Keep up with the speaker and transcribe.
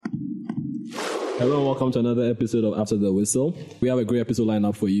Hello and welcome to another episode of After the Whistle. We have a great episode lined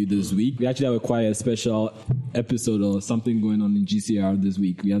up for you this week. We actually have quite a special episode or something going on in GCR this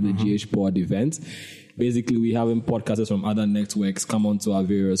week. We have the GH Pod event. Basically, we having podcasters from other networks come onto our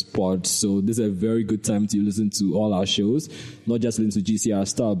various pods. So this is a very good time to listen to all our shows, not just listen to GCR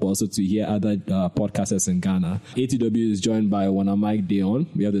Star, but also to hear other podcasters in Ghana. ATW is joined by Mics Dey On.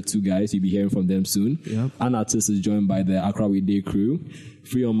 We have the two guys. You'll be hearing from them soon. Yep. An artist is joined by the Accra We Day crew.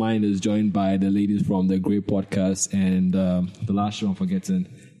 Free Your Mind is joined by the ladies from the Great Podcast. And the last show I'm forgetting,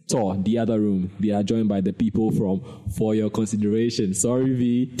 Tor, The Other Room. They are joined by the people from For Your Consideration. Sorry,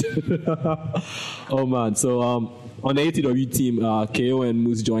 V. Oh, man. So, on the ATW team, KO and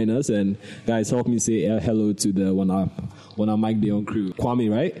Moose join us. And guys, help me say hello to the Mics Dey On crew.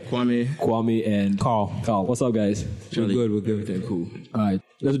 Kwame, right? Kwame and Carl. What's up, guys? We're good. Cool. All right.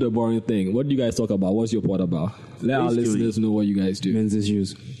 Let's do the boring thing. What do you guys talk about? What's your pod about? Let our listeners know what you guys do. Men's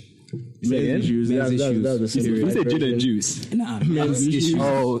issues. Men's issues. You said gin and juice. Nah, men's issues.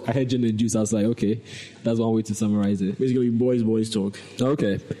 Oh, I had gin and juice. I was like, okay, that's one way to summarize it. Basically, boys talk.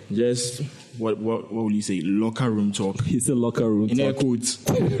 Okay. Just what would you say? Locker room talk. It's a locker room in talk. air quotes.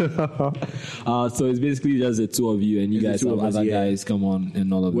 So it's basically just the two of you, and you guys have other guys come on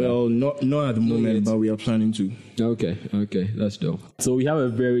and all of that. Well, not at the moment, but we are planning to. Okay, that's dope. So we have a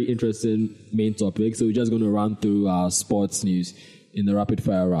very interesting main topic. So we're just going to run through our sports news in the rapid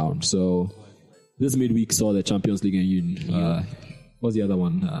fire round. So this midweek saw the Champions League and what's the other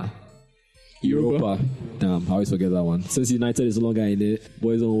one? Europa. Damn, I always forget that one. Since United is no longer in it,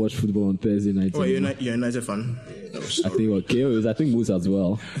 boys don't watch football on Thursday night. Oh, you're a United fan? I think Moose as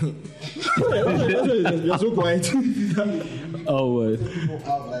well. You're so quiet. Oh, what?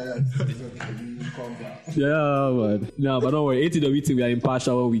 Yeah, man. No, but don't worry. ATW team, we are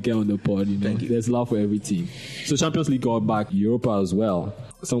impartial when we get on the pod. Thank you. There's love for every team. So Champions League got back, Europa as well.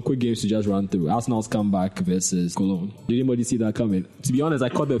 Some quick games to just run through. Arsenal's comeback versus Cologne. Did anybody see that coming? To be honest, I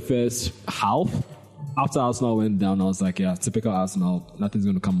caught the first half. After Arsenal went down, I was like, yeah, typical Arsenal. Nothing's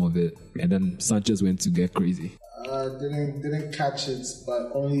going to come of it. And then Sanchez went to get crazy. Didn't catch it, but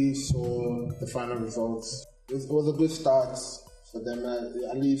only saw the final results. It was a good start for them,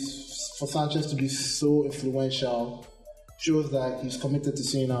 at least for Sanchez to be so influential. Shows that he's committed to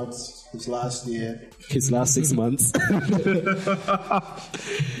seeing out his last year. His last 6 months.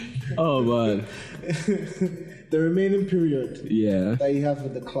 Oh, man. The remaining period that he has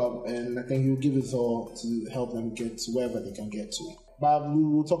with the club, and I think he'll give his all to help them get to wherever they can get to. But we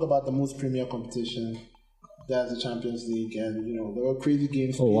will talk about the most premier competition. That's the Champions League, and there were crazy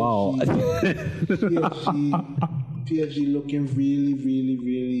games. Oh, wow. PSG looking really, really,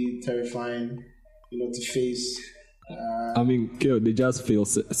 really terrifying, to face. They just failed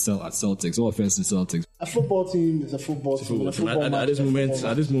at Celtics. No offense to Celtics. A football team is a football team. At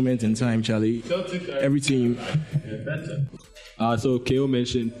this moment in time, Charlie, every team. So KO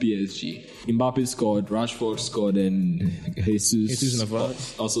mentioned PSG. Mbappe scored, Rashford scored, and Jesus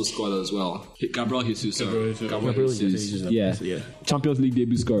also scored as well. Gabriel Jesus. Yeah. Champions League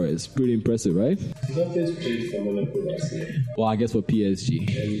debut scorers. Pretty impressive, right? Mbappe played for Monaco last year. Well, I guess for PSG.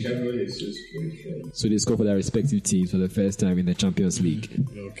 And Gabriel Jesus played for. So they scored for their respective teams for the first time in the Champions League.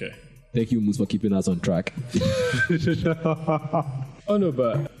 Okay. Thank you, Moose, for keeping us on track. Oh no,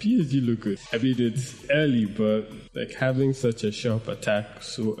 but PSG look good. I mean, it's early, but having such a sharp attack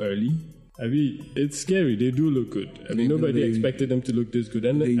so early, it's scary. They do look good. Nobody expected them to look this good.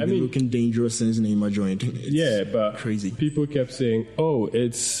 And they've been looking dangerous since Neymar joined. It's but crazy. People kept saying, "Oh,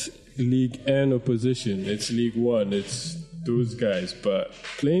 it's League N opposition. It's League One. It's those guys." But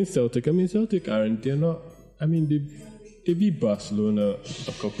playing Celtic, Celtic aren't. They're not. They beat Barcelona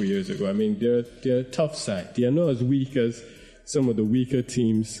a couple years ago. They're a tough side. They are not as weak as some of the weaker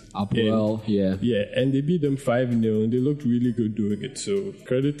teams. Yeah, and they beat them 5-0, and they looked really good doing it. So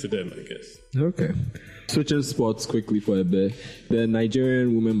credit to them, I guess. Okay. Switching sports quickly for a bit. The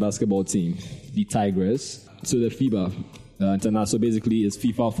Nigerian women basketball team, the Tigers. So the FIBA. So basically, it's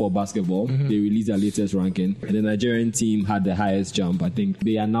FIFA for basketball. Mm-hmm. They released their latest ranking, and the Nigerian team had the highest jump. I think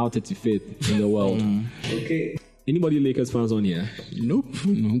they are now 35th in the world. Okay. Anybody Lakers fans on here? Nope.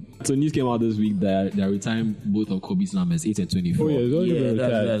 So news came out this week that they're retiring both of Kobe's numbers, 8 and 24. Oh yeah,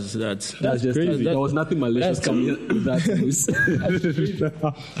 that's just crazy. There was nothing malicious coming with that news.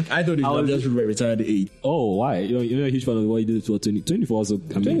 I thought they just retired the 8. Oh, why? You're a huge fan of what he did to 24. So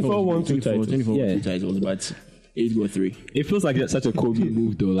 24 won 2 titles. 24 won 2 titles, but 8 got 3. It feels like it's such a Kobe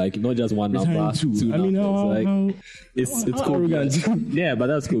move, though. Like, not just one number, Retiring two. two I mean, numbers. It's how Kobe. arrogant. Yeah, but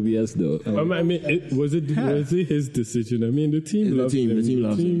that's Kobe-esque, though. I mean, was it his decision? I mean, the team loves him. The team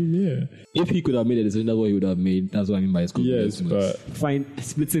loves him. Yeah. If he could have made a decision, that's what he would have made. That's what I mean by his Kobe-esque Yes, moves. but Fine,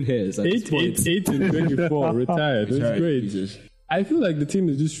 splitting hairs. At this point. 8 and 24, retired. That's great. Jesus. I feel like the team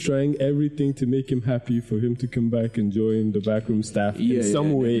is just trying everything to make him happy for him to come back and join the backroom staff. In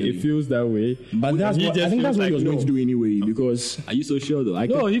some way, definitely. it feels that way. But I think that's feels what he was like, going to do anyway, because Are you so sure, though?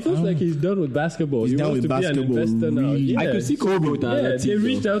 No, he feels like he's done with basketball. He done wants with to be basketball, an investor now. really. Yeah. I could see Kobe with another Yeah, they team,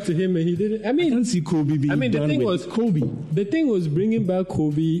 reached out to him and he didn't. I I mean, don't see Kobe being the done thing with was Kobe. The thing was bringing back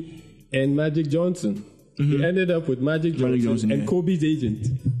Kobe and Magic Johnson. He ended up with Magic Johnson and yeah. Kobe's agent.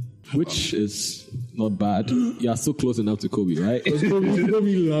 Which is not bad. You are so close enough to Kobe, right? Kobe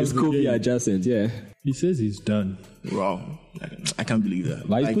loves It's the Kobe game. adjacent, yeah. He says he's done. Wow. I can't believe that.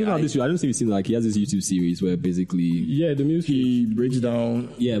 But he's putting out this. I don't think we've seen like he has this YouTube series where basically, Yeah, the music. He breaks down.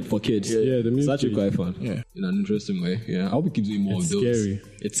 yeah, for kids. Yeah, the it's music. actually quite fun. Yeah. In an interesting way. Yeah, I hope we keep doing more It's of those. scary.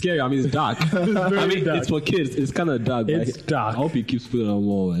 It's scary. I mean, it's dark. I mean, dark. it's for kids. It's kind of dark. but It's dark. I hope he keeps putting on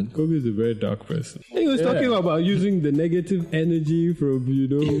more, man. Kobe is a very dark person. He was talking about using the negative energy from,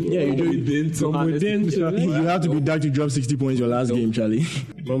 Yeah, you do. Within to from harness- within to You have to be dark to drop 60 points your last game, Charlie.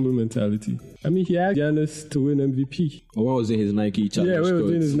 Mumble mentality. I mean, he asked Giannis to win MVP. Or when was in his Nike challenge? Yeah, when he was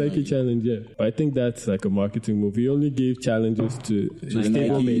doing his codes. Nike challenge, yeah. But I think that's like a marketing move. He only gave challenges to his Nike.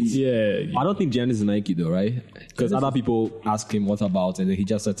 stablemates. Yeah. I don't think Giannis is Nike though, right? Because other people ask him what about, and then he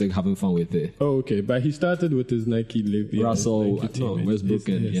just started having fun with it. Oh, okay. But he started with his Nike label. Russell, Nike no, teammate. Westbrook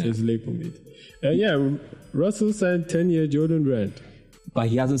and- His- yeah. his label mate. Yeah, Russell signed 10-year Jordan Brand. But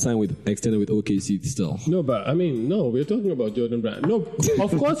he hasn't signed with extended with OKC still. No, but I mean, no, we're talking about Jordan Brand. No,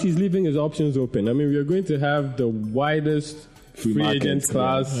 of course he's leaving his options open. I mean, we are going to have the widest free market, agent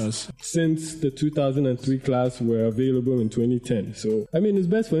class Yes. since the 2003 class were available in 2010. So, I mean, it's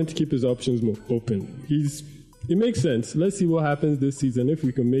best for him to keep his options open. It makes sense. Let's see what happens this season. If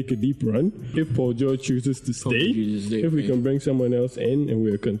we can make a deep run, if Paul George chooses to stay, chooses to stay, if we can bring someone else in and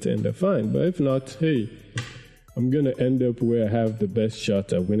we're a contender, fine. But if not, hey, I'm going to end up where I have the best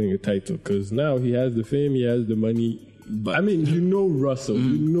shot at winning a title because now he has the fame, he has the money. But- I mean, you know Russell.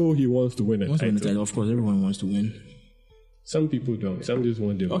 You know he wants to win a Wants to win the title. title. Of course, everyone wants to win. Some people don't. Some just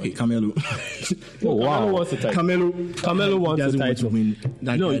want their Okay, Carmelo. No, Carmelo wants a title. Carmelo wants a doesn't want to title. win.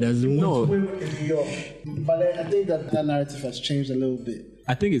 That guy doesn't want to win. in New York. But I think that narrative has changed a little bit.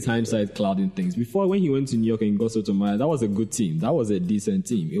 I think it's hindsight clouding things. Before, when he went to New York and got Sotomayor, that was a good team. That was a decent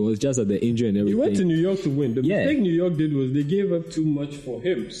team. It was just that the injury and He everything. went to New York to win. The Yeah. mistake New York did was they gave up too much for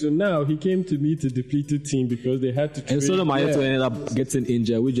him. So now he came to meet a depleted team because they had to trade. and Sotomayor ended up getting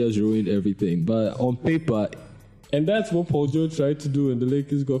injured, which just ruined everything. But on paper, And that's what Paul George tried to do, and the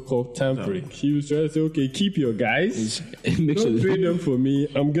Lakers got caught tampering. He was trying to say, okay, keep your guys. make Don't sure trade them for me.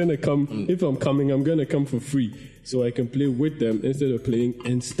 I'm going to come. If I'm coming, I'm going to come for free. So I can play with them instead of playing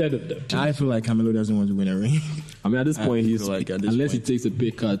instead of them. I feel like Carmelo doesn't want to win a ring. I mean, at this point, feel he's like at this unless point- he takes a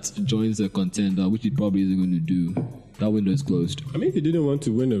pay cut, joins a contender, which he probably isn't going to do. That window is closed. I mean, if he didn't want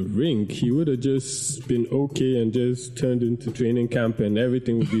to win a ring, he would have just been okay and just turned into training camp and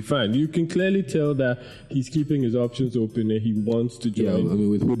everything would be fine. You can clearly tell that he's keeping his options open and he wants to Yeah, I join. mean,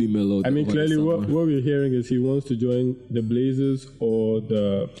 with Hoodie Melo. I mean, clearly what we're hearing is he wants to join the Blazers or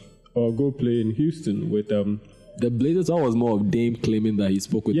go play in Houston with the Blazers, that was more of Dame claiming that he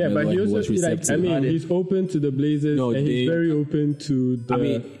spoke with Yeah, Melo but he and also was receptive. I mean, he's open to the Blazers No, and he's they- very open to the. I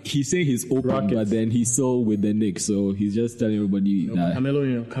mean, he's saying he's open, Rockets. but then he's still with the Knicks, so he's just telling everybody that,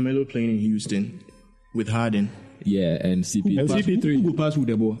 Carmelo playing in Houston with Harden. yeah, and CP. And CP3. Who go pass with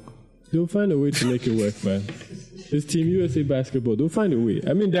the ball? They'll find a way to make it work, man. It's Team USA basketball. They'll find a way.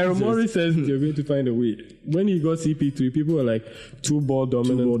 I mean, Daryl Morey says they're going to find a way. When he got CP3, people were like, two ball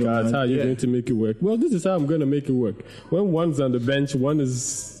dominant guards. How are you going to make it work? Well, this is how I'm going to make it work. When one's on the bench, one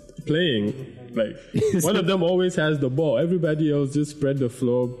is playing. Like, one of them always has the ball. Everybody else just spread the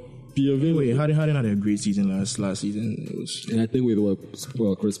floor. Be available. Wait, Harden had a great season last season. It was And I think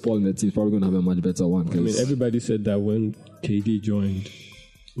with Chris Paul in the team, he's probably going to have a much better one. I mean, everybody said that when KD joined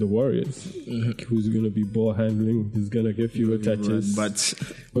the Warriors, who's going to be ball handling, he's going to get fewer touches. but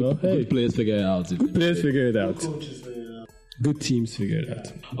Well, hey, good players figure it out. good players figure it out. Good teams figure it out.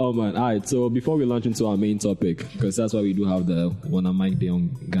 Oh man! All right. So before we launch into our main topic, because that's why we do have the Mics Dey On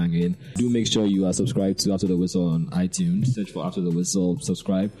gang in, do make sure you are subscribed to After the Whistle on iTunes. Search for After the Whistle.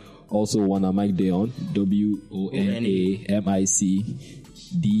 Subscribe. Also, Mics Dey On. WONAMICDE.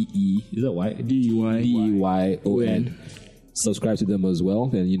 Is that why? DEYON. subscribe to them as well,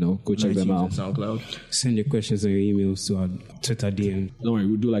 and go check them out. SoundCloud. Send your questions and your emails to our Twitter DM. Don't worry,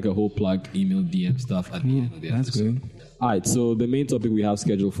 we'll do like a whole plug email DM stuff at the end of the That's episode. good. All right, so the main topic we have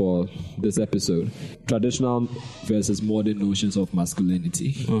scheduled for this episode: traditional versus modern notions of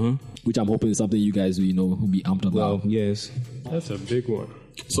masculinity, which I'm hoping is something you guys will be amped about. Well, yes. That's a big one.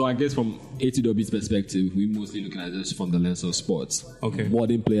 So I guess from ATW's perspective, we mostly looking at this from the lens of sports. Okay.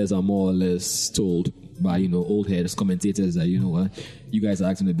 Modern players are more or less told by old heads, commentators that you guys are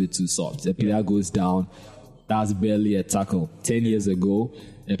acting a bit too soft. The player goes down, that's barely a tackle. 10 years ago,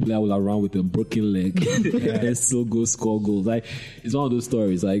 a player will have run with a broken leg and still go score goals. Like, it's one of those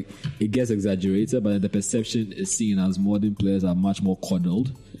stories. Like, it gets exaggerated, but the perception is seen as modern players are much more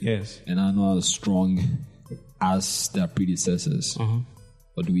coddled. Yes. And are not as strong as their predecessors.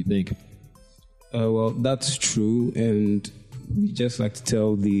 What do we think? Well, that's true, and we just like to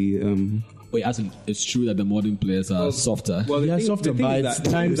tell the. Wait, as in, it's true that the modern players are softer. Well, They are softer, but at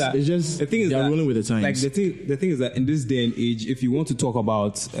times it's just the thing is they are that, rolling with the times. Like the thing is that in this day and age, if you want to talk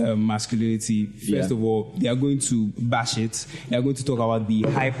about masculinity, first of all, they are going to bash it. They are going to talk about the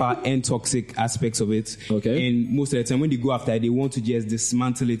hyper and toxic aspects of it. Okay. And most of the time, when they go after it, they want to just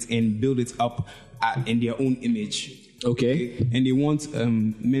dismantle it and build it up in their own image. Okay. And they want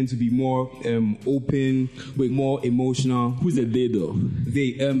men to be more open, more emotional. Who's a they though?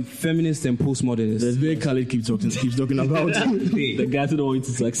 They feminists and postmodernists. There's very Khalid keeps talking about. The guys who don't want you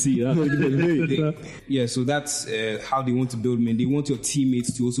to succeed. Huh? Yeah, so that's how they want to build men. They want your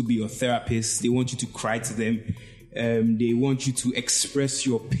teammates to also be your therapists. They want you to cry to them. They want you to express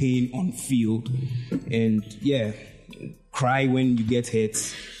your pain on field. And cry when you get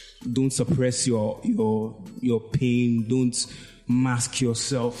hit. Don't suppress your pain. Don't mask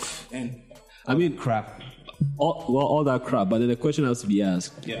yourself. And crap. All that crap. But then the question has to be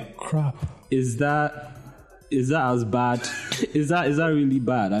asked: Crap. Is that as bad? is that really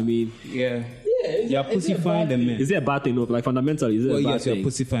bad? I mean, You're pussifying the men. is it a bad thing? No, like fundamentally, is it a bad Yes, you're thing?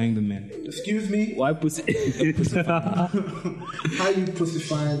 pussifying the men. Excuse me? Why pussy? How you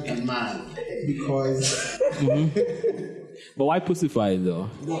pussifying a man? Because But why pussify though?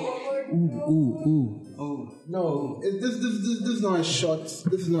 no, this is not a short.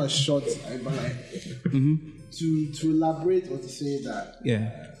 This is not a short. But like to elaborate or to say that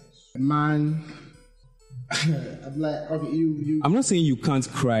a man. I'm like, okay, you. I'm not saying you can't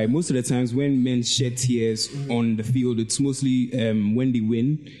cry. Most of the times when men shed tears on the field, it's mostly when they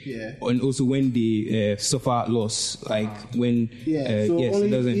win, and also when they suffer loss, like when So yes, only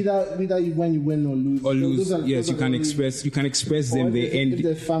it doesn't either when you win or lose. or lose. Those Yes, you can only- express or them if there. there's- And if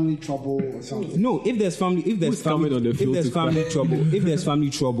there's family trouble or something. no, if there's family coming on the field to if there's family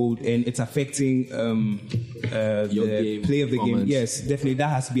trouble and it's affecting Your the game play of the game, performance. yes, definitely that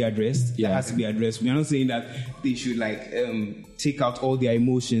has to be addressed. Yeah. That has to be addressed. We are not saying that they should take out all their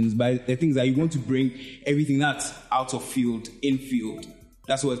emotions, but the things that you want to bring everything that's out of field in field.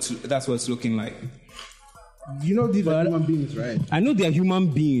 That's what it's looking like. You know these are human beings, right? I know they are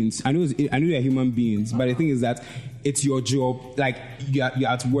human beings. I know they are human beings. But the thing is that it's your job. Like you're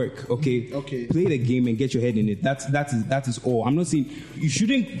at work, okay? Okay. Play the game and get your head in it. That is all. I'm not saying you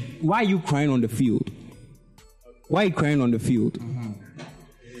shouldn't. Why are you crying on the field? Why are you crying on the field?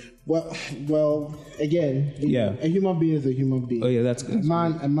 Well, again, a human being is a human being. Oh yeah, that's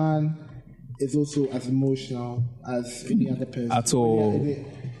A man is also as emotional as any other person. At all.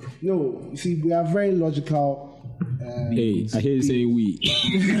 No, you see, we are very logical. Hey, I hear you saying we.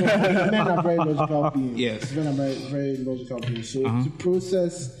 Men are very logical beings. Yes. Men are very, very logical beings. So to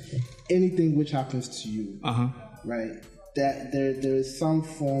process anything which happens to you, right, that there is some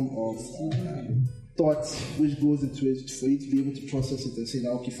form of thought which goes into it for you to be able to process it and say that,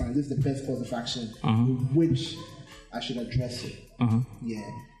 okay, fine, this is the best course of action with which I should address it. Yeah.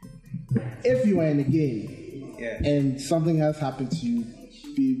 If you are in a game and something has happened to you,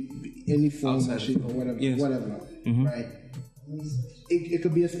 be any form or shape or whatever, right? It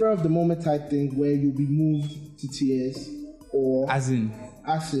could be a spur of the moment type thing where you'll be moved to tears, or as in,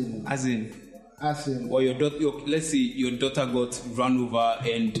 or your daughter. Let's say your daughter got run over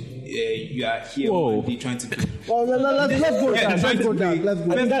and you are here one day trying to. Well, let's go down. Let's go down. Let's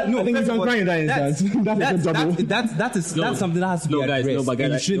go. I think you can cry in that instance. That's something that has to be addressed. But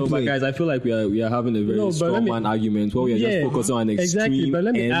guys, I feel like we are having a very strong man argument where we are just focusing on extreme. Exactly, but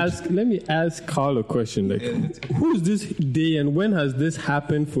let me end. ask Carl a question. Like, who's this day and when has this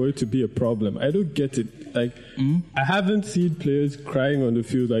happened for it to be a problem? I don't get it. Like, I haven't seen players crying on the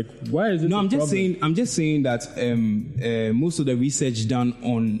field. Like, why is it? No, I'm just saying that most of the research done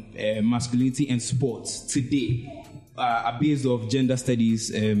on masculinity and sports today are based off gender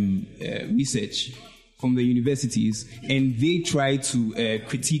studies research. from the universities, and they try to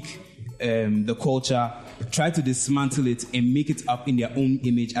critique the culture, try to dismantle it, and make it up in their own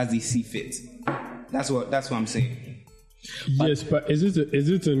image as they see fit. That's what I'm saying. Yes, but is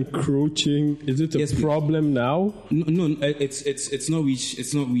it encroaching? Is it a problem now? No, it's not reached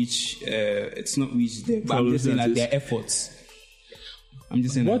there. But I'm just saying that there are efforts. I'm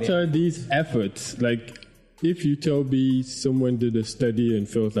just saying. What are these efforts? Like, if you tell me someone did a study and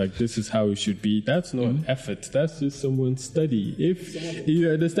felt like this is how it should be, that's not an effort. That's just someone's study. If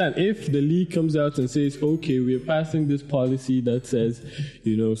you understand, if the league comes out and says, okay, we're passing this policy that says,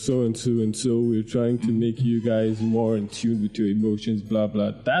 so and so and so, we're trying to make you guys more in tune with your emotions, blah,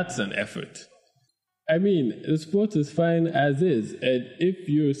 blah, that's an effort. I mean, the sport is fine as is. And if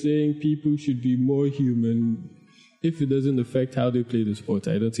you're saying people should be more human, if it doesn't affect how they play the sport,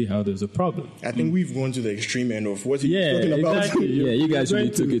 I don't see how there's a problem. I think we've gone to the extreme end of what you're talking about. Exactly. Yeah, you guys really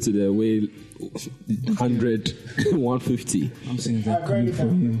took it to the way 100, 150. I'm saying that coming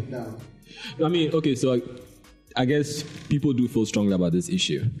from you. No. I mean, okay, so I guess people do feel strongly about this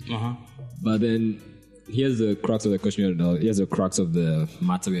issue. But then here's the crux of the question. Here's the crux of the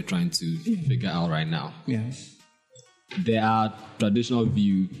matter we're trying to figure out right now. Yeah. There are traditional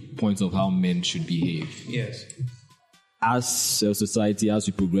viewpoints of how men should behave. Yes. As a society, as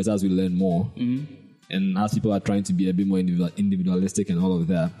we progress, as we learn more, and as people are trying to be a bit more individualistic and all of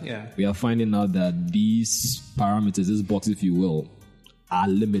that, we are finding out that these parameters, this box, if you will, are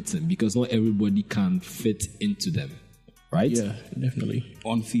limiting because not everybody can fit into them, right? Yeah, definitely.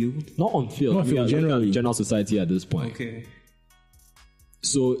 On field? Not on field. Not field, generally. General society at this point. Okay.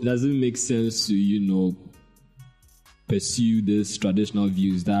 So does it make sense to, pursue these traditional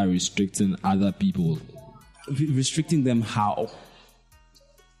views that are restricting other people? Restricting them how?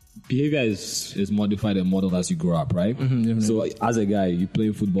 Behavior is modified and modeled as you grow up, right? So as a guy, you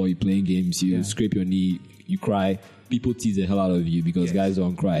playing football, you playing games, you scrape your knee, you cry. People tease the hell out of you because guys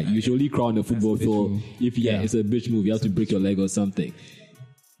don't cry. You should only cry on the football field if it's a bitch move. You have to break your leg or something.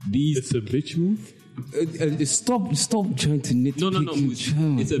 It's a bitch move? Stop trying to nitpick.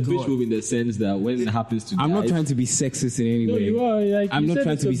 No. It's a bitch move in the sense that when it happens to I'm guys, not trying to be sexist in any way. No, you are. Like, I'm not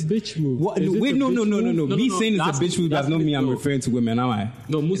trying to be a bitch move. What? No, wait, no. Me saying it's a bitch move does not mean I'm no. referring to women, am I?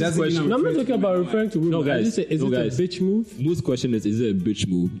 No, Moose's question. No, I'm not talking about referring to women. No, guys. Is it a bitch move? Moose's question is it a bitch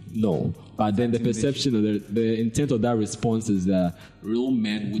move? No. But then the perception of the intent of that response is that real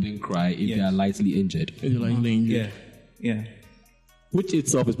men wouldn't cry if they are lightly injured. Yeah. Which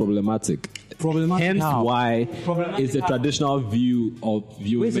itself is problematic. Hence how? why it's a traditional view of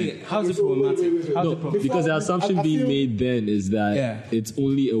viewing men. How's it problematic? Because the assumption being made then is that it's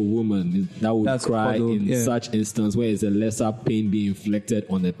only a woman that would cry in such instance where it's a lesser pain being inflicted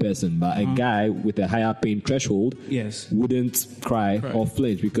on a person. But a guy with a higher pain threshold wouldn't cry or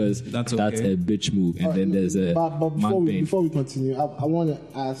flinch because that's a bitch move. And then there's a before we continue, I want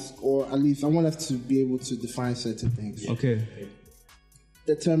to ask, or at least I want us to be able to define certain things. Okay.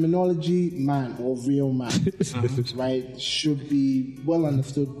 The terminology man or real man, right, should be well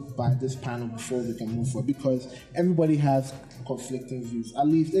understood by this panel before we can move forward, because everybody has conflicting views. At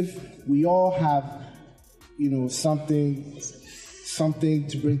least if we all have, something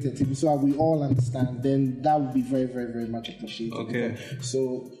to bring to the table, so that we all understand, then that would be very, very, very much appreciated. Okay.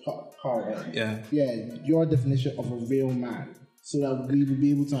 So, Carl, yeah, your definition of a real man, so that we will be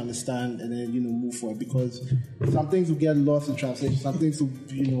able to understand and then, move forward. Because some things will get lost in translation. Some things will,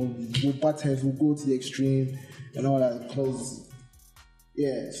 will butt heads, will go to the extreme and all that. Because,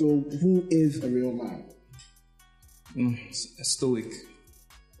 so who is a real man? A stoic.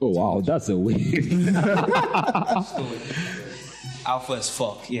 Oh, wow, that's a way. Stoic. Alpha as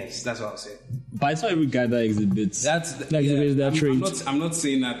fuck. Yes, that's what I'll say. But it's not every guy that exhibits that trait. I'm not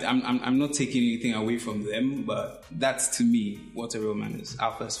saying that. I'm not taking anything away from them, but that's to me what a real man is.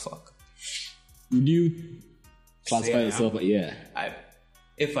 Alpha as fuck. Would you classify yourself?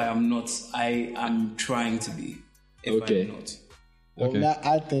 If I am not, I am trying to be. If I am not. Well,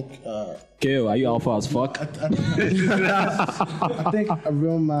 I think. Kale, are you alpha as fuck? I think a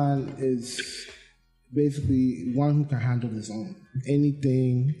real man is basically one who can handle his own.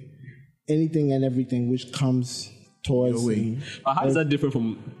 Anything and everything which comes towards him. How is that different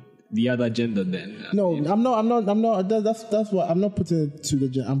from the other gender then? No, I'm not. That's what I'm not putting it to the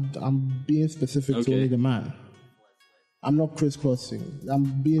gender. I'm being specific to only the man. I'm not crisscrossing.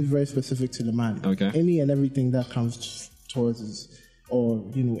 I'm being very specific to the man. Okay. Any and everything that comes towards us, or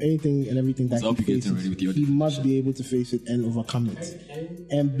anything and everything that he faces, he must be able to face it and overcome it,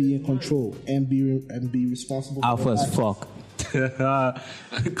 and be in control, and be responsible. Alpha as fuck.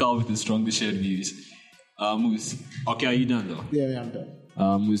 Carl with the strongest shared views. Moose. Okay, are you done though? Yeah, I'm done.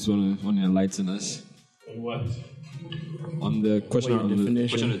 Moose, want to enlighten us? What? On the question, Wait, on the definition.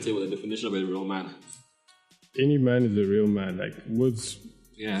 question on the table, the definition of a real man. Any man is a real man. Like, what's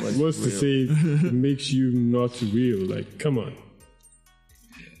Yeah. to say makes you not real? Like, come on.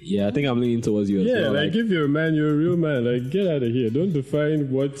 Yeah, I think I'm leaning towards you as Yeah, well. like if you're a man, you're a real man. Like, get out of here. Don't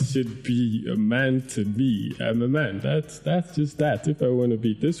define what should be a man to be. I'm a man. That's just that. If I want to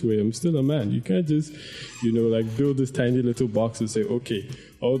be this way, I'm still a man. You can't just, like build this tiny little box and say, okay,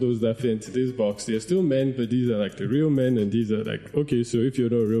 all those that fit into this box, they're still men, but these are like the real men, and these are like, okay, so if you're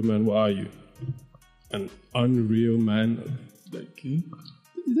not a real man, what are you? An unreal man? Like,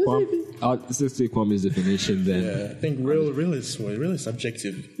 I'll just take Kwame's definition then. Yeah, I think real is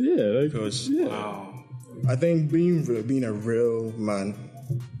subjective. yeah, like, Because Wow. I think being a real man,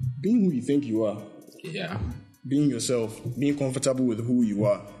 being who you think you are, Yeah. being yourself, being comfortable with who you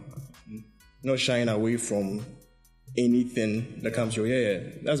are, not shying away from anything that comes your way. Yeah,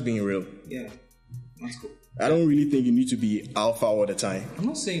 that's being real. Yeah. That's cool. I don't really think you need to be alpha all the time. I'm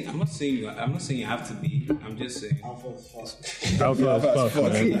not saying you have to be. I'm just saying. alpha as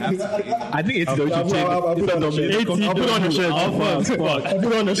fuck, man. You have to be. I think it's I'll put on the shirt. I'll put on the shirt. I'll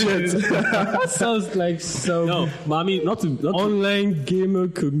put on the shirt. That sounds like some No, but I mean, not online gamer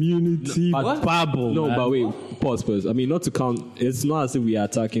community But- babble. No, man. but wait, pause. I mean, not to count. It's not as if we are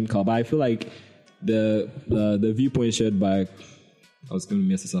attacking Carl, but I feel like the viewpoint shared by. I was going to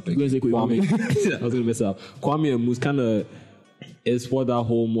mess this up again. Kwame. I was going to mess it up. Kwame and Moose kind of is for that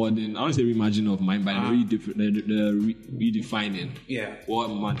whole modern. I don't say reimagining of mind, but redefining what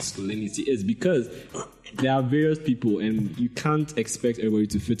masculinity is, because there are various people, and you can't expect everybody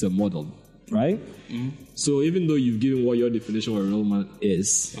to fit a model, right? Mm-hmm. So even though you've given what your definition of a real man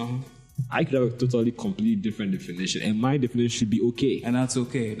is. I could have a totally completely different definition, and my definition should be okay. And that's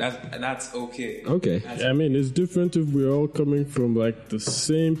okay. That's okay. Okay. I mean, it's different if we're all coming from like the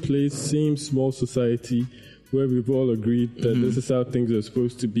same place, same small society, where we've all agreed that this is how things are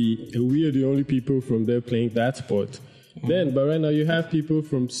supposed to be, and we are the only people from there playing that sport. Then, but right now you have people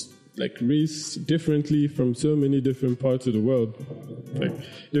from like race differently from so many different parts of the world, like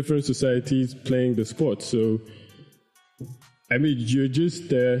different societies playing the sport. So, I mean, you're just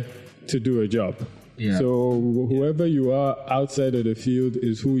there to do a job. Yeah. So whoever you are outside of the field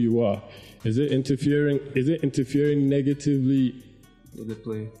is who you are. Is it interfering negatively With the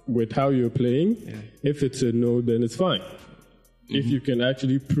play. with how you're playing? Yeah. If it's a no, then it's fine. If you can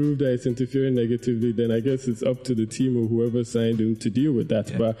actually prove that it's interfering negatively, then I guess it's up to the team or whoever signed him to deal with that.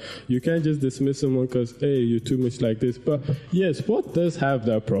 Yeah. But you can't just dismiss someone because, hey, you're too much like this. But yeah, sport does have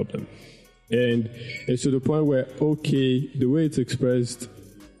that problem. And it's to the point where, okay, the way it's expressed,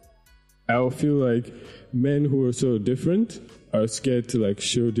 I feel like men who are so different are scared to like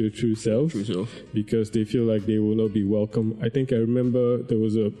show their true self because they feel like they will not be welcome. I think I remember there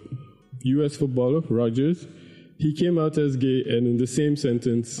was a US footballer, Rogers. He came out as gay, and in the same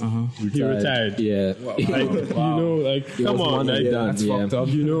sentence, he retired. Yeah. Wow. Come on, that's fucked up.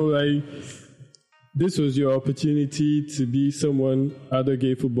 This was your opportunity to be someone other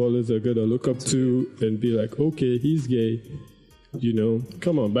gay footballers are gonna look up to and be like, okay, he's gay.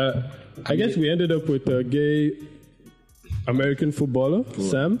 Come on, but I guess we ended up with a gay American footballer,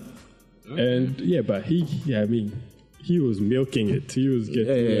 Sam, and but he was milking it. He was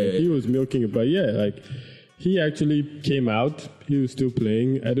he was milking it, but he actually came out. He was still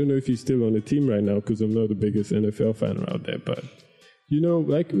playing. I don't know if he's still on the team right now because I'm not the biggest NFL fan around there, but we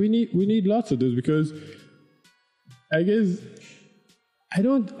need lots of those because I guess. I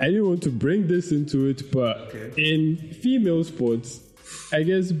didn't want to bring this into it, but in female sports, I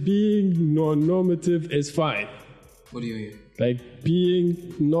guess being non-normative is fine. What do you mean? Like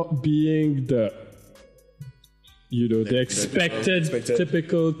not being the expected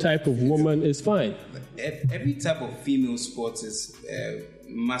typical type of woman is fine. Every type of female sport is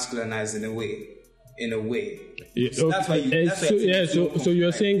masculinized in a way. Yeah, so that's why so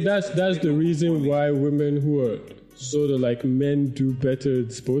you're saying that's the reason why women who are sort of like men do better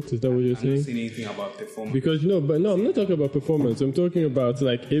at sports. Is that what you're saying? I'm not saying anything about performance. Because I'm not talking about performance. I'm talking about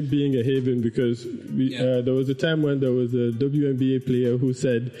like it being a haven. Because there was a time when there was a WNBA player who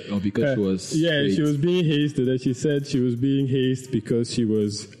said, because she was straight. She was being hazed. That she said she was being hazed because she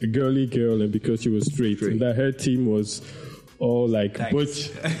was a girly girl and because she was straight. And that her team was all like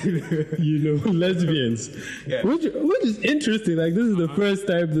butch, lesbians, which is interesting. Like this is the first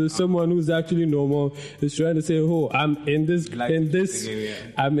time there's someone who's actually normal is trying to say, "Oh, I'm in this space,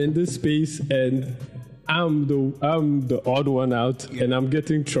 and I'm the odd one out, and I'm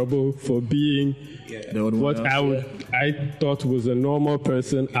getting trouble for being what I thought was a normal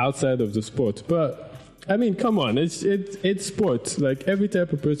person outside of the sport." But I mean, come on, it's sports. Like every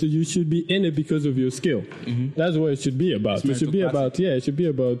type of person, you should be in it because of your skill. That's what it should be about. It should be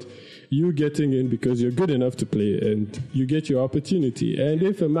about you getting in because you're good enough to play and you get your opportunity. And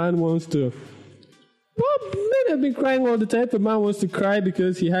if a man wants to, well, men have been crying all the time. If a man wants to cry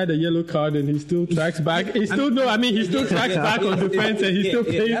because he had a yellow card and he still tracks back, he still tracks back on defense and he still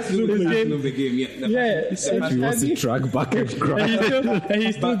plays his game. He wants to track back and cry. And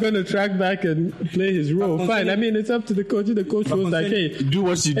he's still going to track back and play his role. Fine. I mean, it's up to the coach. The coach was like, hey, do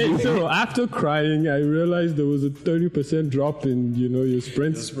what you do. So after crying, I realized there was a 30% drop in, your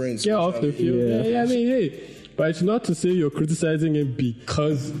sprints. Get off the field. Yeah, I mean, hey. But it's not to say you're criticizing him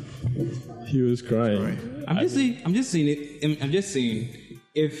because he was crying. I'm just saying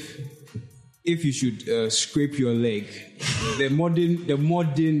if you should scrape your leg, the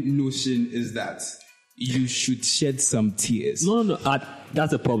modern notion is that you should shed some tears. No,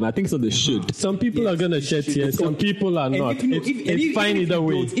 that's a problem. I think so. They should. Some people are gonna shed tears. Some people are not. It's fine either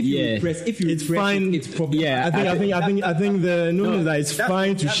way. It's fine. It's problematic. Yeah, I think the notion is that it's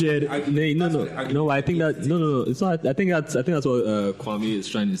fine to shed. No. I think that no. It's not. I think that's what Kwame is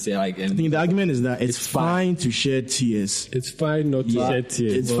trying to say. Like, I think the argument is that it's fine to shed tears. It's fine not to shed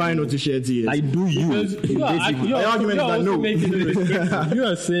tears. It's fine not to shed tears. I do you. The argument is that no. You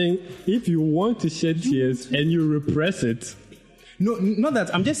are saying if you want to shed tears and you repress it. No, not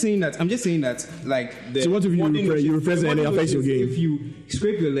that. I'm just saying that. Like, so what if you repress it and it affects your game? If you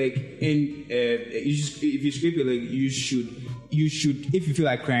scrape your leg and if you scrape your leg, you should. If you feel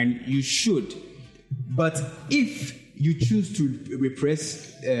like crying, you should. But if you choose to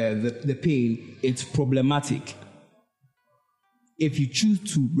repress the pain, it's problematic. If you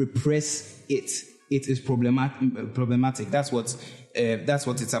choose to repress it, it is problematic. That's what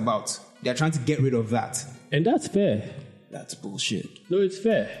it's about. They're trying to get rid of that, and that's fair. That's bullshit. No, it's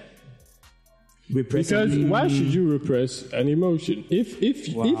fair. Because why should you repress an emotion? If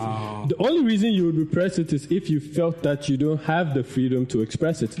the only reason you would repress it is if you felt that you don't have the freedom to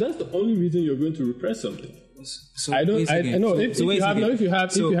express it. That's the only reason you're going to repress something. So if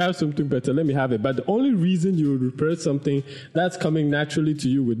you have something better, let me have it. But the only reason you would repress something that's coming naturally to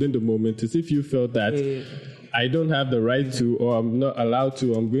you within the moment is if you felt that I don't have the right to, or I'm not allowed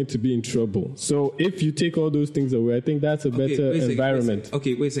to, I'm going to be in trouble. So if you take all those things away, I think that's a better environment.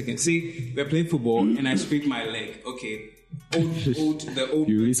 Wait a second. See, we're playing football and I scrape my leg. Okay. You're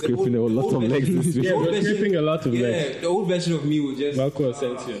really scraping a lot of legs this week. Yeah, we're scraping a lot of legs. The old version of me would just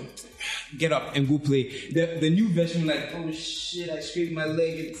get up and go play. The new version, like, oh shit, I scraped my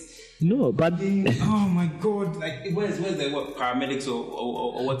leg. No, but oh my god! Like, where's the paramedics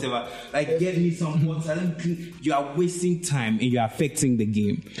or whatever? Like, get me some water. I don't think you are wasting time and you are affecting the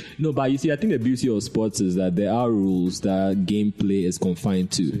game. No, but you see, I think the beauty of sports is that there are rules that gameplay is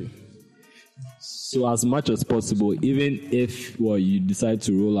confined to. So as much as possible, even if you decide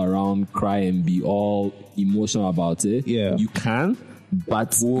to roll around, cry, and be all emotional about it, you can.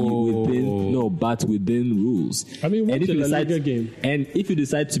 But within rules. I mean, what's a La Liga game? And if you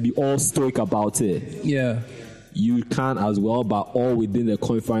decide to be all stoic about it, you can as well, but all within the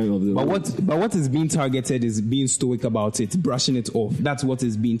confines of the rules. But what is being targeted is being stoic about it, brushing it off. That's what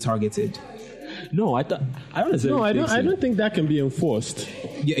is being targeted. No, I don't think that can be enforced.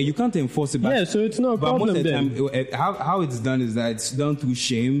 Yeah, you can't enforce it. But so it's not a problem. Most of the time, how it's done is that it's done through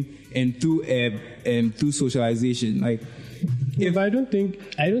shame and through socialization. Like. But I don't think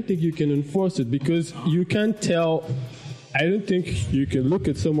you can enforce it because you can't tell. I don't think you can look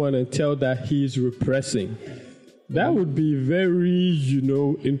at someone and tell that he's repressing. That would be very,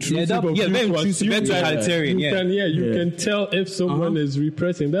 intrusive. Very intrusive, very totalitarian. You can tell if someone is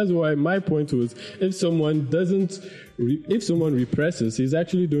repressing. That's why my point was, if someone represses, he's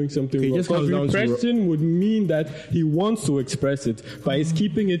actually doing something wrong. Because repression would mean that he wants to express it, but he's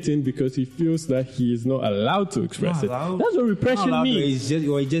keeping it in because he feels that he is not allowed to express it. That's what repression means.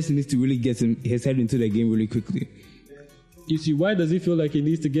 He just needs to really get his head into the game really quickly. You see, why does he feel like he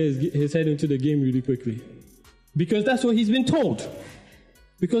needs to get his head into the game really quickly? Because that's what he's been told.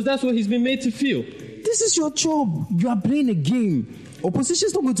 Because that's what he's been made to feel. This is your job. You are playing a game.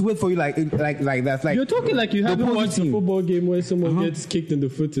 Opposition's not going to wait for you like that. Like, you're talking like you haven't watched a football game where someone gets kicked in the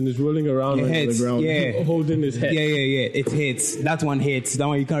foot and is rolling around on the ground, holding his head. Yeah. It hits. That one hits. That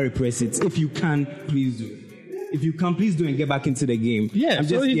one you can't repress it. If you can, please do. If you can, please do and get back into the game. Yeah,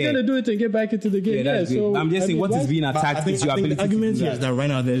 so he's going to do it and get back into the game. So I'm just saying what is being attacked is your ability. The argument is that right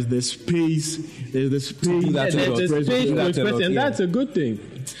now there's the space. There's the space. There's space to express, and that's a good thing.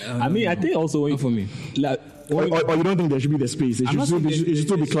 I mean, I think also for me. Or you don't think there should be the space? It should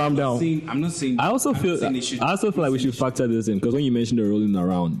still be clamped down. I also feel like we should factor this in because when you mentioned the rolling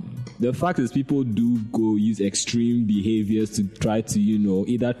around, the fact is people do go use extreme behaviors to try to,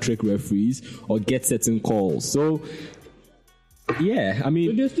 either trick referees or get certain calls. So, yeah, I mean...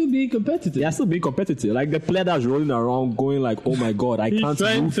 But they're still being competitive. They're still being competitive. Like, the player that's rolling around going like, oh my God, I can't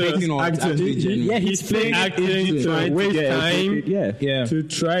move. He's playing acting to waste time to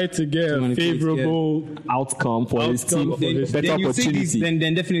try to get a favorable outcome for his team, better opportunity.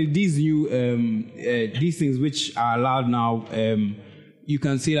 Then definitely these new these things which are allowed now, you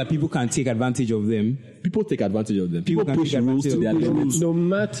can say that people can take advantage of them. People take advantage of them. People push rules to their limits. No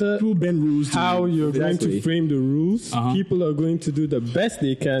matter how you're going to frame the rules, people are going to do the best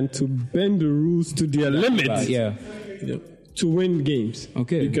they can to bend the rules to their limits. To win games.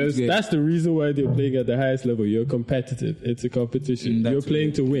 Okay. Because that's the reason why they're playing at the highest level. You're competitive. It's a competition. You're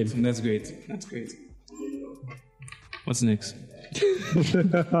playing to win. That's great. What's next?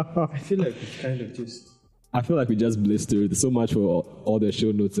 I feel like it's kind of just... I feel like we just blistered so much for all the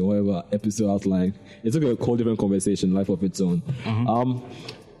show notes and whatever episode outline. It's like a whole different conversation, life of its own.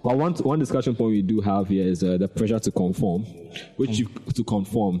 But one discussion point we do have here is the pressure to conform, to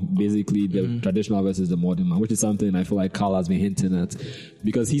conform basically the traditional versus the modern man, which is something I feel like Carl has been hinting at,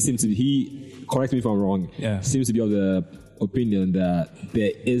 because he correct me if I'm wrong, seems to be of the opinion that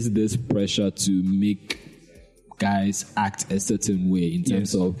there is this pressure to make guys act a certain way in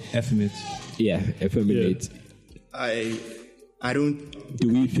terms of effeminate. Effeminate. I don't. Do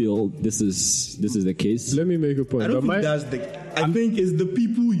we feel this is the case? Let me make a point. I don't think that's I think it's the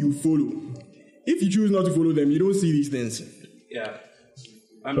people you follow. If you choose not to follow them, you don't see these things. Yeah.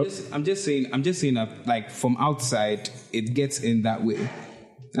 I'm just saying that, like, from outside it gets in that way.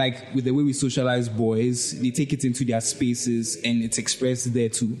 Like with the way we socialize boys, they take it into their spaces and it's expressed there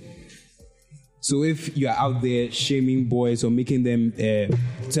too. So if you're out there shaming boys or making them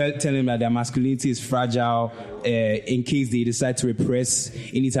telling them that their masculinity is fragile, in case they decide to repress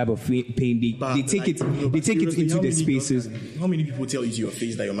any type of pain, they take it into their spaces. How many people tell you to your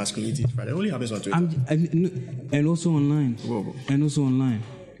face that your masculinity is fragile? It only happens on Twitter. And also online.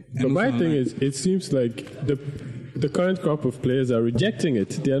 But my thing is, it seems like the current crop of players are rejecting it.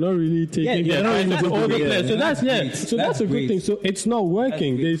 They are not really taking their time to all the players. So that's a good thing. So it's not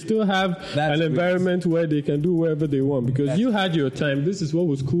working. They still have an environment where they can do whatever they want, because you had your time. This is what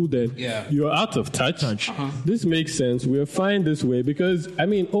was cool then. You're out of touch. This makes sense. We're fine this way, because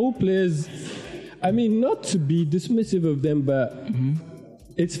old players, not to be dismissive of them, but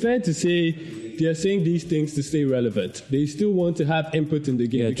it's fair to say they are saying these things to stay relevant. They still want to have input in the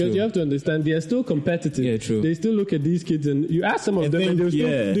game, because you have to understand they are still competitive. Yeah, true. They still look at these kids and you ask some of them and they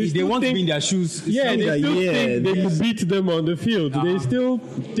want to be in their shoes. Yeah, they still think they could beat them on the field. They still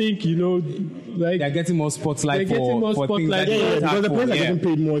think, like they're getting more spotlight. They're getting more spotlight. Because the players are getting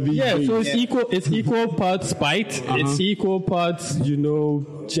paid more these days. So it's equal parts spite. It's equal parts,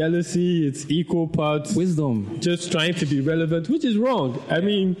 jealousy. It's equal parts wisdom. Just trying to be relevant, which is wrong.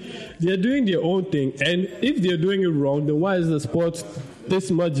 They're doing their own thing, and if they're doing it wrong, then why is the sport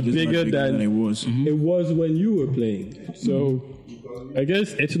this much bigger than it was? It was when you were playing? So I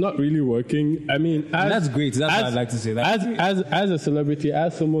guess it's not really working. That's great. That's what I'd like to say. As a celebrity,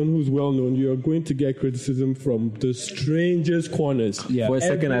 as someone who's well known, you're going to get criticism from the strangest corners. Yeah. For a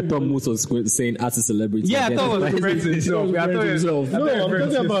second, I thought Moose was saying as a celebrity. Yeah, I thought it was referring to himself. No,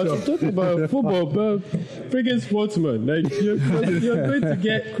 I'm talking about football, but friggin' sportsman. Like you're going to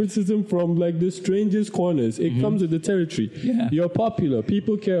get criticism from like the strangest corners. It comes with the territory. Yeah. You're popular.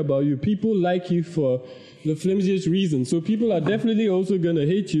 People care about you. People like you for the flimsiest reasons. So people are definitely also going to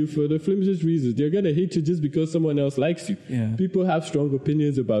hate you for the flimsiest reasons. They're going to hate you just because someone else likes you. Yeah. People have strong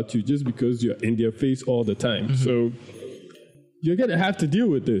opinions about you just because you're in their face all the time. So you're going to have to deal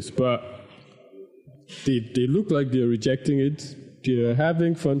with this. But they look like they're rejecting it. They're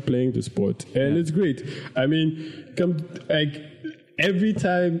having fun playing the sport. And it's great. Every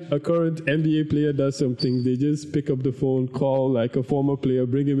time a current NBA player does something, they just pick up the phone, call like a former player,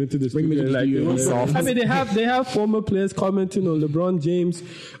 bring him into the studio. They have former players commenting on LeBron James,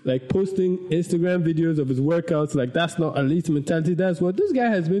 like posting Instagram videos of his workouts. Like, that's not elite mentality. That's what this guy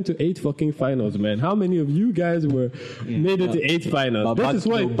has been to 8 fucking finals, man. How many of you guys made it to 8 finals?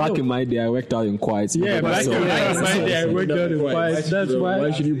 Back in my day, I worked out in quiet. Yeah, back in my day, I worked out in quiet. That's why.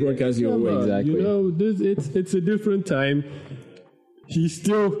 Why should you broadcast your way? Exactly. It's a different time. He's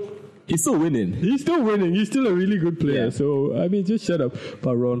still winning. He's still winning. He's still a really good player. Yeah. So, just shut up.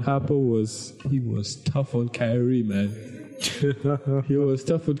 But Ron Harper was tough on Kyrie, man. He was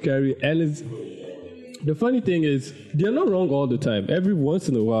tough on Kyrie. And the funny thing is, they're not wrong all the time. Every once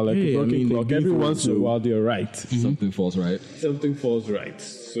in a while, like a broken clock, every once in a while, they're right. Something falls right. Something falls right.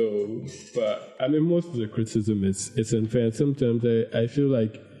 So, but, most of the criticism is unfair. Sometimes I feel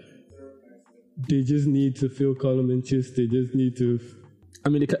like they just need to fill column inches. They just need to. I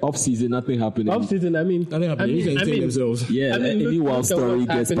mean, the off-season, nothing happening. Off-season, I mean, Nothing happening. You can take themselves. Yeah, any wild story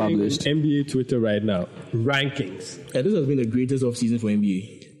gets published. NBA Twitter right now. Rankings. Yeah, this has been the greatest off-season for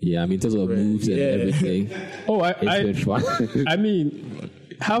NBA. Yeah, I mean, in terms of moves and everything. Oh, it's been fun. I mean,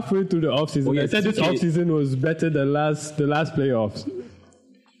 halfway through the off-season, I said this off-season was better than the last playoffs.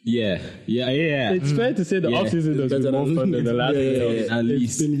 Yeah. It's fair to say the off-season has been more fun than the last playoffs. At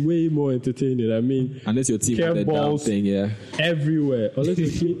least. It's been way more entertaining. I mean, unless your team won the damn thing, everywhere. Unless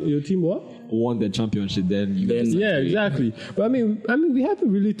your team what? Won the championship, then exactly. But I mean, we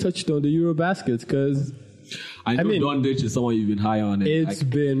haven't really touched on the Eurobasket because I know Doncic is someone you've been high on. It's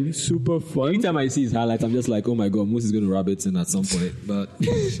been super fun. Anytime I see his highlights, I'm just like, oh my god, Moose is going to rub it in at some point. But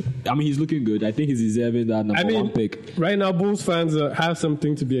I mean, he's looking good. I think he's deserving that number one pick. Right now, Bulls fans have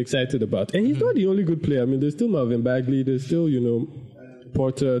something to be excited about. And he's not the only good player. I mean, there's still Marvin Bagley. There's still,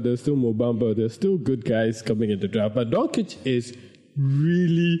 Porter. There's still Mo Bamba. There's still good guys coming in the draft. But Doncic is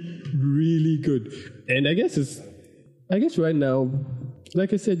really, really good. And I guess right now,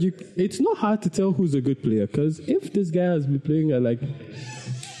 like I said, it's not hard to tell who's a good player because if this guy has been playing at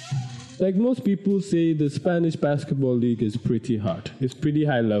like most people say, the Spanish basketball league is pretty hard. It's pretty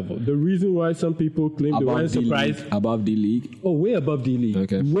high level. The reason why some people claim they weren't surprised above the league. Oh, way above the league.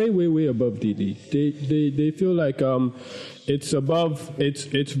 Okay. Way above the league. They feel like it's above.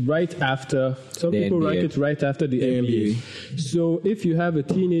 It's right after. Some people rank it right after the NBA. So if you have a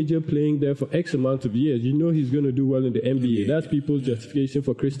teenager playing there for X amount of years, he's going to do well in the NBA. That's people's justification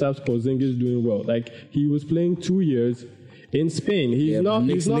for Kristaps Porzingis doing well. Like he was playing 2 years in Spain. He's not.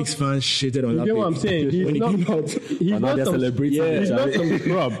 Knicks fans shitted on that. You know what I'm saying? He's not. He's not some celebrating. He's not some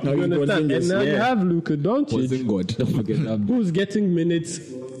scrub. You understand? And now you have Luka Doncic, who's getting minutes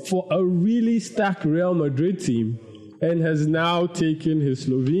for a really stacked Real Madrid team, and has now taken his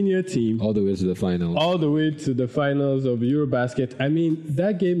Slovenia team all the way to the finals. All the way to the finals of Eurobasket. I mean,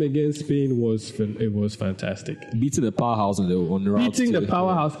 that game against Spain was fantastic. Beating the powerhouse on the route. Beating the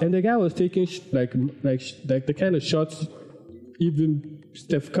powerhouse, and the guy was taking like the kind of shots even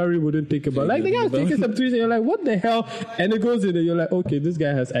Steph Curry wouldn't think about. Like the guy was taking some threes, and you're like, what the hell? And it goes in, and you're like, okay, this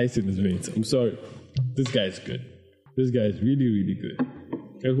guy has ice in his veins. I'm sorry, this guy is good. This guy is really, really good.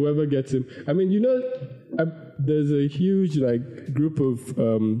 And whoever gets him, I mean, there's a huge group of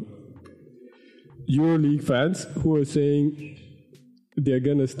EuroLeague fans who are saying they're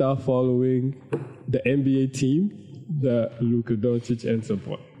gonna start following the NBA team that Luka Doncic ends up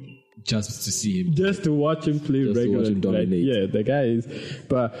on. Just to see him, just to watch him play regularly. Yeah, the guy is.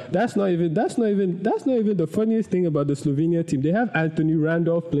 But that's not even the funniest thing about the Slovenia team. They have Anthony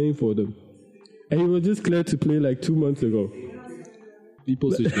Randolph playing for them, and he was just cleared to play 2 months ago.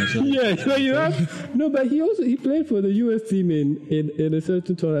 People switch nationalities. But he played for the US team in a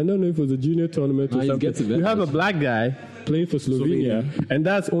certain tournament. I don't know if it was a junior tournament or something. You have a black guy playing for Slovenia, and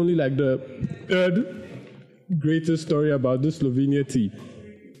that's only the third greatest story about the Slovenia team.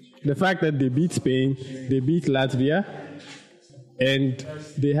 The fact that they beat Spain, they beat Latvia, and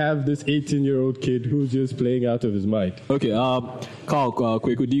they have this 18-year-old kid who's just playing out of his mind. Okay, Carl,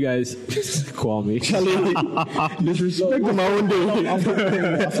 quick, would you guys call me? Disrespect to my own day.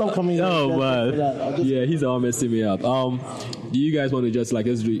 I'll stop coming. Oh, man. Yeah, he's all messing me up. Do you guys want to just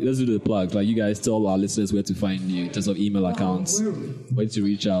let's do the plugs? You guys tell our listeners where to find you in terms of email accounts, where to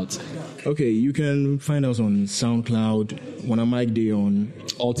reach out. Okay, you can find us on SoundCloud, Mics Dey On.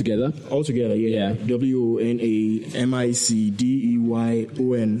 All together, yeah. WONAMICDEYON.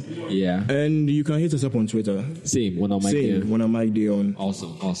 Yeah. And you can hit us up on Twitter. Same, Mics Dey On.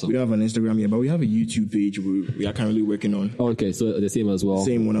 Awesome. We don't have an Instagram yet, but we have a YouTube page we are currently working on. Okay, so the same as well.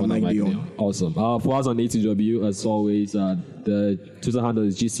 Same, Mics Dey On. Awesome. For us on ATW, as always, the Twitter handle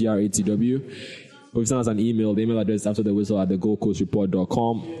is GCR ATW. Or send us an email. The email address after the whistle at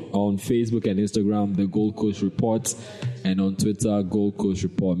thegoldcoastreport.com. On Facebook and Instagram, The Gold Coast Report. And on Twitter, Gold Coast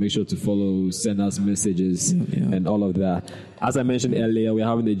Report. Make sure to follow, send us messages, and all of that. As I mentioned earlier, we're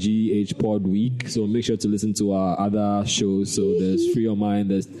having the GH Pod Week. So make sure to listen to our other shows. So there's Free Your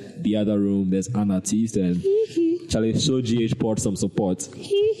Mind, there's The Other Room, there's Anartist, and Charlie, show GH Pod some support.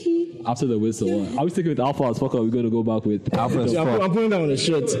 After the whistle, are we sticking with Alpha as fuck, or are we going to go back with Alpha as fuck? I'm putting that on the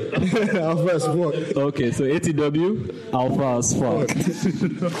shirt. Alpha as fuck. Okay, so ATW, Alpha as fuck.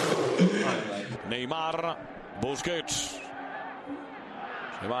 Neymar, Busquets.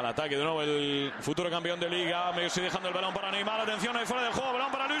 Se va al ataque de nuevo el futuro campeón de Liga. Messi dejando el balón para Neymar. Atención, ahí fuera del juego.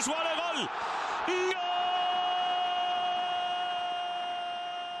 Balón para Luis Suárez. ¡Gol!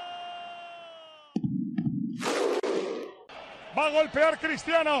 Va a golpear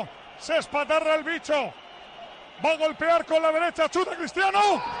Cristiano. Se espatarra el bicho. Va a golpear con la derecha. Chuta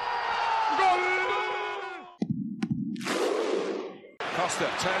Cristiano. Costa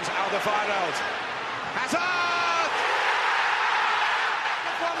turns Alderweireld. Hazard!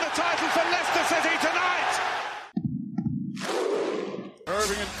 Won the title for Leicester City tonight!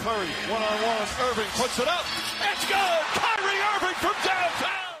 Irving and Curry, one-on-one. Irving puts it up. It's good! Kyrie Irving from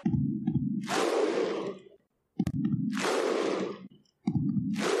downtown!